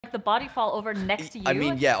like the body fall over next to you. I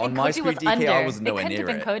mean, yeah, on my screen, DK, I was nowhere near it. It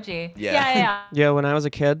couldn't have been Koji. Yeah. Yeah, when I was a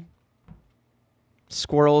kid,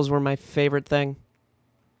 squirrels were my favorite thing.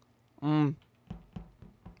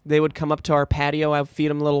 They would come up to our patio. I'd feed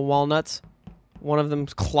them little walnuts. One of them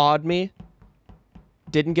clawed me.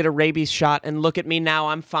 Didn't get a rabies shot, and look at me now.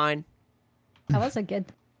 I'm fine. That was a good.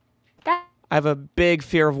 I have a big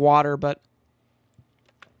fear of water, but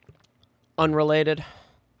unrelated.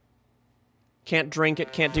 Can't drink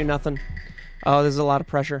it. Can't do nothing. Oh, there's a lot of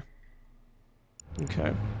pressure.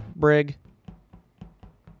 Okay. Brig.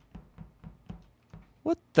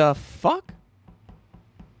 What the fuck?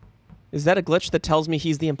 Is that a glitch that tells me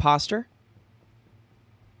he's the imposter?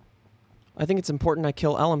 I think it's important I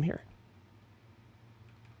kill Ellum here.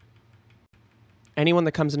 Anyone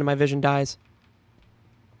that comes into my vision dies.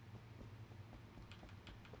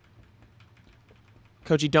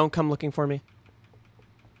 Koji, don't come looking for me.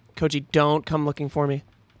 Koji, don't come looking for me.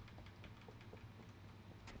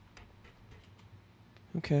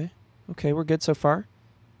 Okay. Okay, we're good so far.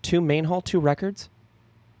 2 main hall, 2 records.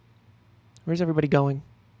 Where's everybody going?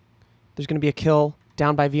 There's going to be a kill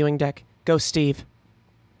down by viewing deck. Go, Steve.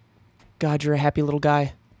 God, you're a happy little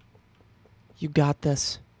guy. You got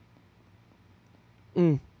this.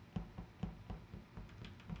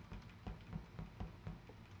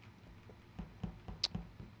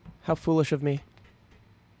 How foolish of me.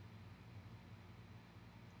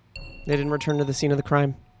 They didn't return to the scene of the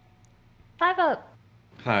crime. 5 up.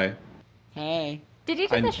 Hi. Hey. Did you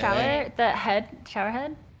do the shower, shower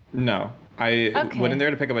head? No. I went in there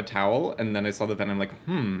to pick up a towel, and then I saw the vent, and I'm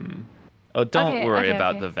like, Oh, don't worry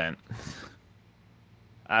about the vent.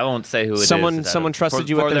 I won't say who it is. Someone trusted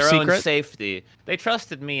you with their secret? For their own safety. They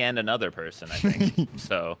trusted me and another person, I think.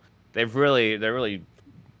 So they're really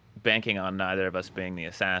banking on neither of us being the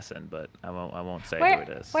assassin, but I won't say who it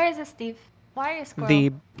is. Where is it, Steve? Why are you a squirrel?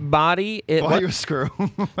 The body is... Why are you a squirrel?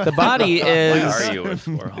 The body is... Why are you a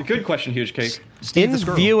squirrel? Good question, Huge Cake. In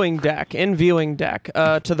viewing deck,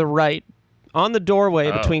 to the right, on the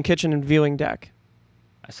doorway between kitchen and viewing deck.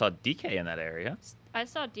 I saw DK in that area. I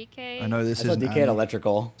saw DK. I know this is DK at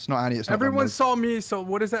electrical. It's not Annie. It's not Everyone DumbDog. saw me, so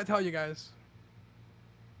what does that tell you guys?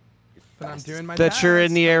 That I'm doing my That you're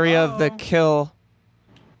in the area of the task. kill.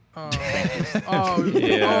 Oh,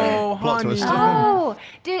 Yeah. oh, honey. Oh,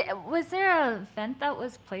 was there a vent that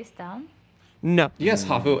was placed down? No. Yes,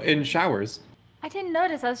 Hafu, in showers. I didn't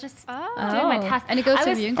notice. I was just doing my task. And it goes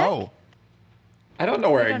to viewing deck? Oh. I don't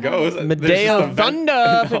know where it goes. Medeo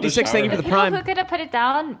Thunder 56, thank you for the people prime. who could have put it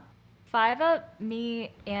down, 5 up,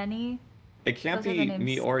 me, Annie. It can't Those are the be names.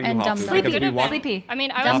 me or you, And Hafu, DumbDog. because we walked... Sleepy. I mean,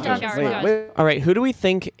 I was in the shower. Wait. All right, who do we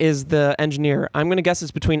think is the engineer? I'm going to guess it's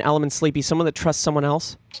between Ellum and Sleepy. Someone that trusts someone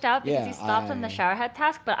else. Out because Yeah, you stopped on the shower head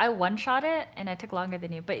task, but I one-shot it and I took longer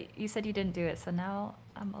than you. But you said you didn't do it, so now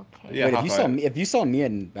I'm okay. Yeah, Wait, Hafu, if you saw me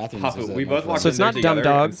in bathrooms, Hafu, we both walked So in it's there not together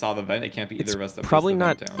DumbDog. and saw the vent. It can't be either of us that Probably pushed the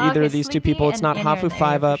not vent down. either of these two people. It's not Hafu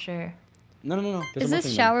 5 up. Sure. No. Is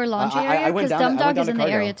this shower laundry I area? went Because down- I went DumbDog down is to in the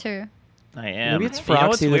cargo. area too. I am. Maybe it's You know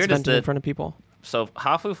what's Ferroxi weird that's is venting in that front of people. so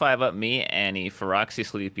Hafu 5 up, me, Annie, Ferroxi,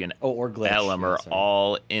 Sleepy, and or Glitch. Ellum are Sorry.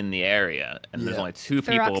 all in the area, and there's Yeah. only 2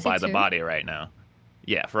 people Ferroxi by the too? body right now.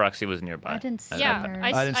 Yeah, Ferroxi was nearby. I didn't see Yeah, her.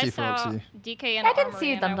 I didn't see saw Ferroxi. DK in I didn't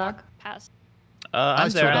see armory and I DumbDog. walked past. I'm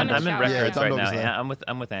saw there. DumbDog. I'm in Yeah, records right DumbDog now. was there. Yeah,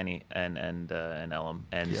 I'm with Annie and Ellum,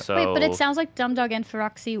 and so. Wait, but it sounds like DumbDog and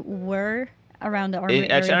Ferroxi were around the armory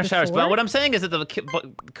area At showers. before. But what I'm saying is that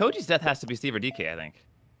Koji's death has to be Steve or DK, I think.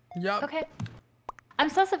 Yup. Okay. I'm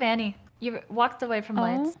sus of Annie. You walked away from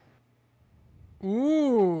lights.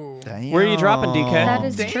 Ooh. Damn. Where are you dropping, DK? That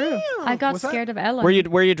is true. I got What's that? scared of Ellum.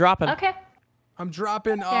 Where you dropping? Okay. I'm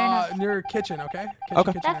dropping enough. near kitchen, okay?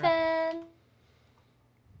 Okay. Kitchen area. Stefan.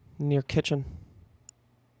 Near kitchen.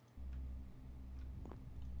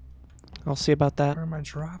 I'll see about that. Where am I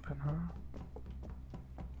dropping, huh?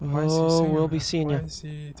 Why is he Oh, saying we'll that? be seeing Why you. is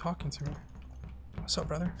he talking to me? What's up,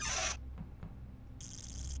 brother?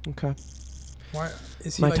 Okay. Why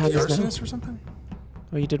is he My like time the is now. arsonist or something?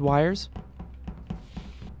 Oh, you did wires?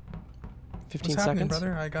 15 What's happening, seconds.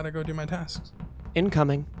 brother? I gotta go do my tasks.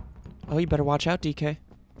 Incoming. Oh, you better watch out, DK.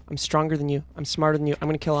 I'm stronger than you. I'm smarter than you. I'm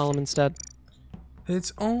gonna kill Ellum instead.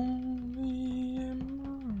 It's only a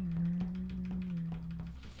moment.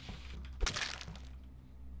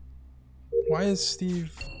 Why is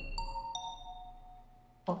Steve?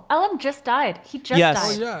 Ellum just died. He just Yes,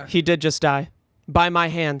 died. Oh, yeah. he did just die. By my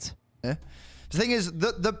hands. Yeah. The thing is,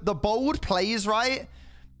 the bold plays, right?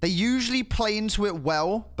 They usually play into it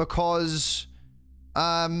well because,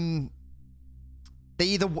 they're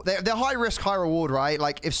high risk, high reward, right?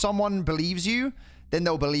 Like if someone believes you, then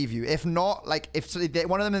they'll believe you. If not, like if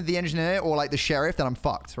one of them is the engineer or like the sheriff, then I'm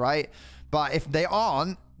fucked, right? But if they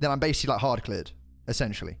aren't, then I'm basically like hard cleared,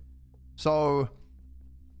 essentially. So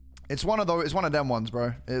it's one of those. It's one of them ones,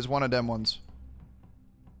 bro. It's one of them ones.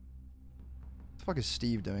 What the fuck is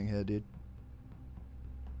Steve doing here, dude?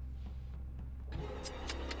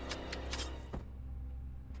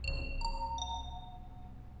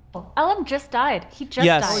 Ellum just died. He just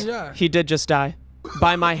Yes, died. Oh, yeah. he did just die.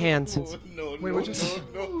 By my hands. Wait, what just...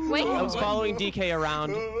 Wait. I was following DK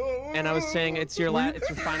around, and I was saying, it's your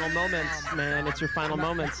final moments, man. It's your final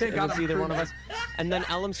moments. It was either one of us. And then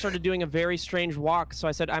Ellum started doing a very strange walk, so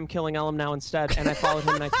I said, I'm killing Ellum now instead. And I followed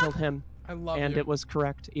him, and I killed him. I love and you. it was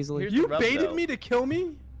correct, easily. Here's You the rub, baited though. me to kill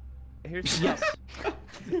me? Here's Yes.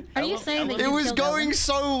 Are you saying that It you was killed going Ellum?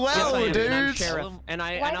 so Yes, I well, am, and I'm dude. sheriff, and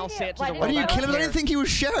I'll say it to the why Why world. did you I kill him? don't I didn't care. think he was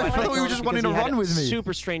sheriff. I thought he was just wanting to run with me.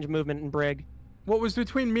 Super strange movement in Brig. What was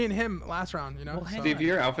between me and him last round, you know? Well, So- Steve,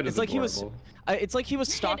 your outfit is It's like he was. adorable. It's like he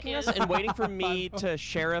was stalking us is. and waiting for me to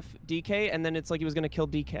sheriff DK, and then it's like he was gonna kill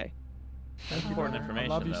DK. Thank you, Important brother.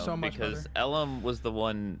 information, I love you though, so much, because brother. Ellum was the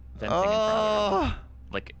one venting in front of him.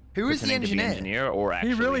 Like, Who is the pretending to be engineer? or actually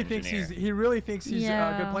He really thinks he's a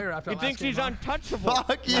Yeah. good player after He that thinks last he's game, huh? untouchable.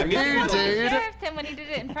 Fuck you, I mean, I dude. sheriffed him when he did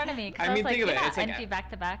it in front of me. Cause I I, mean, was like, think of you're it, not it's like- NG back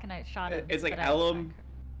to back, and I shot him. It's like but I was Ellum,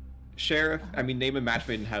 sheriff. I mean, name a match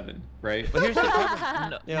made in heaven, right? But here's the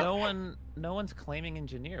problem. Yeah. No one's claiming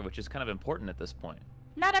engineer, which is kind of important at this point.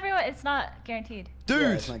 Not everyone. It's not guaranteed. Yeah,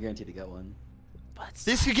 Dude, it's not guaranteed to get one. But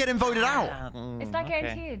this could get him voted out. It's not okay.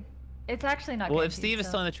 guaranteed. It's actually not. Well, if guaranteed, Steve is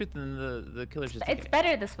so- telling the truth, then the killer's just it's DK.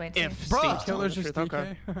 better this way too. If Bruh. Steve's telling Killer's the just truth,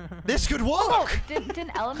 okay. DK. This could Oh, work.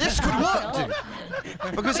 didn't Ellum? This get could shot? work,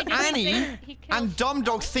 dude. Because Wait, did he Annie say he killed- and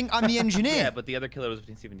DumbDog think I'm the engineer. Yeah, but the other killer was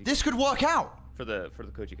between Steve and DK This could work out. for the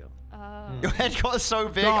Koji go. Your head got so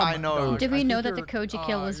big, I know. Dog. Did I we know think that the you're- Koji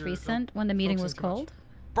kill was you're recent when the meeting was focusing too much. called?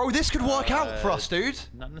 Bro, this could work out for us, dude.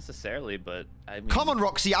 Not necessarily, but I mean. Come on,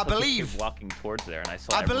 Roxy, I Such a kid believe. walking towards there, and I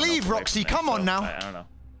saw. I everyone believe, else away Roxy, from there, come on so now. I don't know.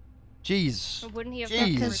 Jeez. But wouldn't he have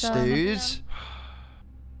Jeez, gotten dude. rid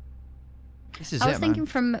This is I was it, thinking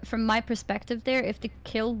man. from my perspective there, if the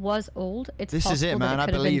kill was old, it's This is possible it, man. that I it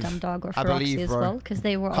could believe. have been DumbDog or I Ferroxi believe, as bro. well, because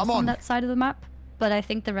they were Come also on on. that side of the map. But I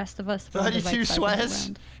think the rest of us were on the right 32 side of the swears.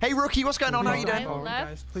 round. Hey, Rookie, what's going on? How you Please doing? don't vote, Left.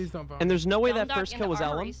 guys. Please don't vote. And there's no way DumbDog that first in kill the was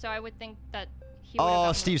armory, Ellum. So I would think that he would have Oh,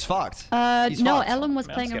 gotten Steve's rid. fucked. He's No, fucked. Ellum was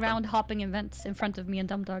Yeah, playing skip him. around hopping events in front of me and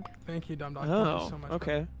DumbDog. Thank you, DumbDog. Thank you Oh, so much.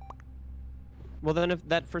 okay. Well, then if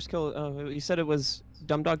that first kill, you said it was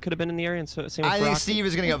DumbDog could have been in the area, and so same with I think Ferroxi. Steve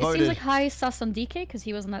is going to It get seems voted. like high sus on DK because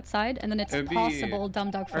he was on that side, and then it's It'd be- possible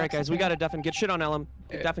DumbDog. All right, guys, we got to deafen. Get shit on Ellum.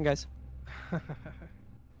 Yeah. Deafen, guys.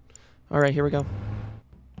 All right, here we go.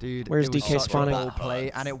 Dude, Where's it was DK such spawning? a bold play,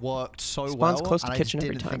 and it worked so Spawns well. close to and kitchen I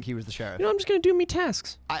every didn't time. think he was the sheriff. You know, I'm just gonna do me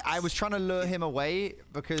tasks. I was trying to lure him away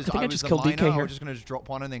because think I I was just the killed minor. DK I here. was just going to just drop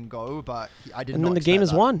one and then go, but I did And not then the game expect is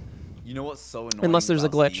that. won. You know what's so annoying? Unless there's a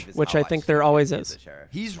about glitch, Steve is which how I think actually there good always he is. a sheriff.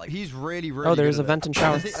 He's Like, really, really Oh, there's good a at vent it. and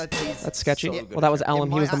shower. he's That's sketchy. so good Well, that at was it. Ellum.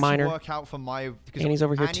 It He was the might actually minor. work out for my because Annie's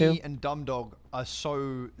over here Annie too. and DumbDog are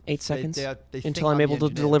so 8 seconds they think until I'm the able to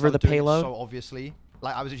engineer, deliver so the I'm doing it payload. So obviously,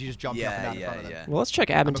 like I was actually just jumping up and down in front of them. Well, let's check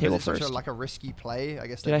And admin because table it's such first. like a risky play, I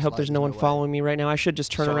guess. Dude, I hope there's no one following me right now. I should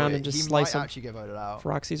just turn around and just he slice might him. actually get voted out.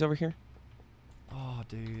 Ferroxi's over here. Oh,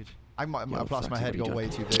 dude. I might Yo, plus my Ferroxi, head what got are you way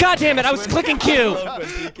doing? too big. God damn it! I was clicking Q.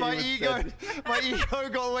 my ego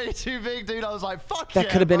got way too big, dude. I was like, fuck That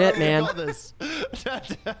yeah, could have been bro, it, we man. got this.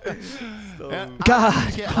 Yeah,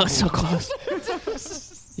 God, yeah. I was so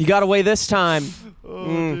close. You got away this time. Oh,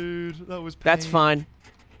 dude, that was pain. That's fine.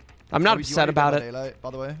 I'm not Oh, do you upset want to about go it. daylight, by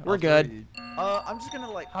the way? We're After good. you- I'm just gonna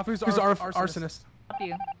like. Hafu's Who's arsonist. Help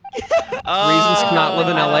you. Reasons to not live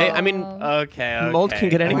in LA. I mean, Okay. Mold can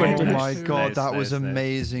get anywhere, Oh dude. my god, Nice, that was nice, nice.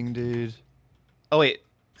 amazing, dude. Oh wait.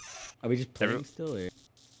 Are we just playing still? Or?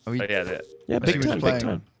 Are we, Oh yeah. yeah, I big think we time, were big playing.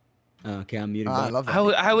 time. Oh, okay, I'm muting. I bot. love that.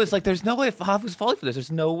 I was like, there's no way Hafu's falling for this.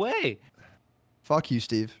 There's no way. Fuck you,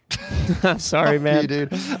 Steve. I'm sorry, Fuck man. you,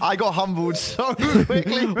 dude. I got humbled so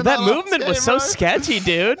quickly. with That last movement was game, so bro. sketchy,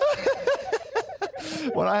 dude.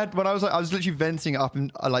 When I was literally venting up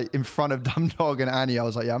in like in front of DumbDog and Annie. I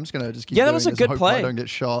was like, yeah, I'm just gonna keep. Yeah, that doing was a this good and hope play. I don't get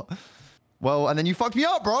shot. Well, and then you fucked me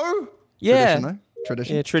up, bro. Yeah. Tradition, though.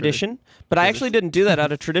 Tradition. Yeah, tradition. But I actually didn't do that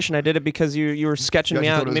out of tradition. I did it because you were sketching You me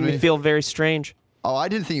actually out. thought It it made was me me? feel very strange. Oh, I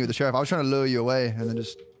didn't think you were the sheriff. I was trying to lure you away and then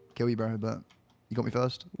just kill you, bro. But you got me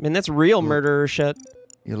first. I mean, that's real murderer shit.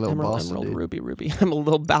 You little Emerald, bastard, emerald, dude. ruby. I'm a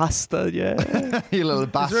little bastard, yeah. You little Is there a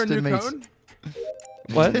bastard, new mate. code?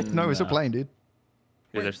 What? No, we're still playing, dude.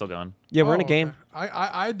 Yeah, they're still going. Yeah, we're in a Oh, game. okay.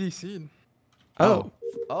 I DC'd. Oh,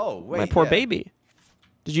 Oh wait. my poor yeah. baby.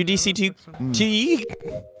 Did you DC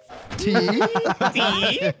to? T.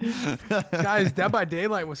 Guys, Dead by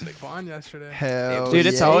Daylight was fun yesterday. Hell Dude,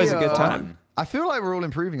 it's yeah. always a good time. I feel like we're all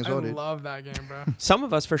improving as well, I dude. love that game, bro. Some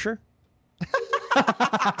of us, for sure. Damn!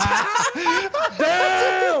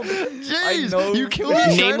 Jeez, you killed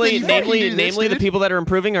me. Namely, the people that are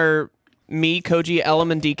improving are me, Koji,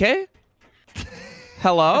 Ellum, and DK.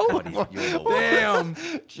 Hello? Damn.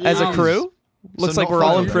 As a crew? Looks like we're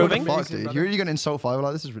all improving. Fuck, dude. You're going to insult Five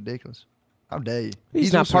like this is ridiculous. How dare you?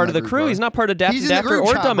 He's not also part in of the that crew. group, He's bro. not part of Daft He's and in the Dapper group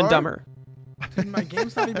or chat, Dumb and bro. Dumber. Dude, my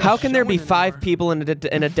game's not even How can there be showing 5 anymore. people in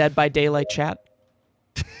a Dead by Daylight chat?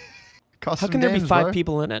 How can there be 5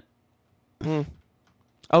 people in it?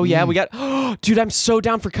 Oh yeah, we got. Dude, I'm so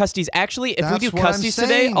down for custies. Actually, if we do custies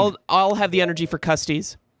today, I'll have the energy for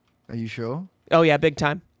custies. Are you sure? Oh yeah, big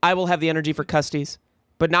time. I will have the energy for custies,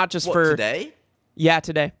 but not just What, for today? Yeah,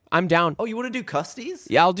 today. I'm down. Oh, you want to do custies?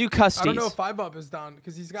 Yeah, I'll do custies. I don't know if 5-Up is down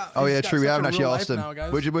because he's got. Oh he's yeah, got true. We such haven't a actually real asked life him. now,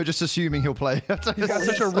 guys. We're just assuming he'll play. He's got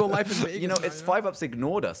such a real life in Vegas. You know, now, it's 5-Up's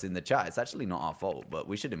ignored us in the chat. It's actually not our fault, but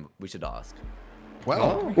we should ask.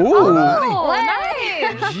 Well, Ooh. Oh,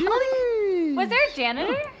 nice. Was there a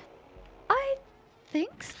janitor? I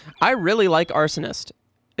think so. I really like Arsonist.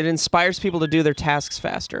 It inspires people to do their tasks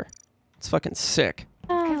faster. It's fucking sick.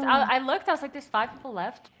 Because I looked, I was like, there's 5 people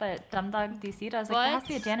left, but DumbDog DC'd. I was like, there has to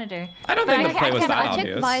be a janitor. I don't But think the play was that I checked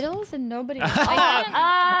obvious. vitals and nobody.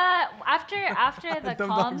 After the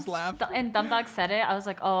DumbDog's comms laugh. and DumbDog said it, I was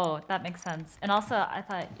like, oh, that makes sense. And also, I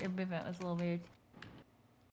thought your movement was a little weird.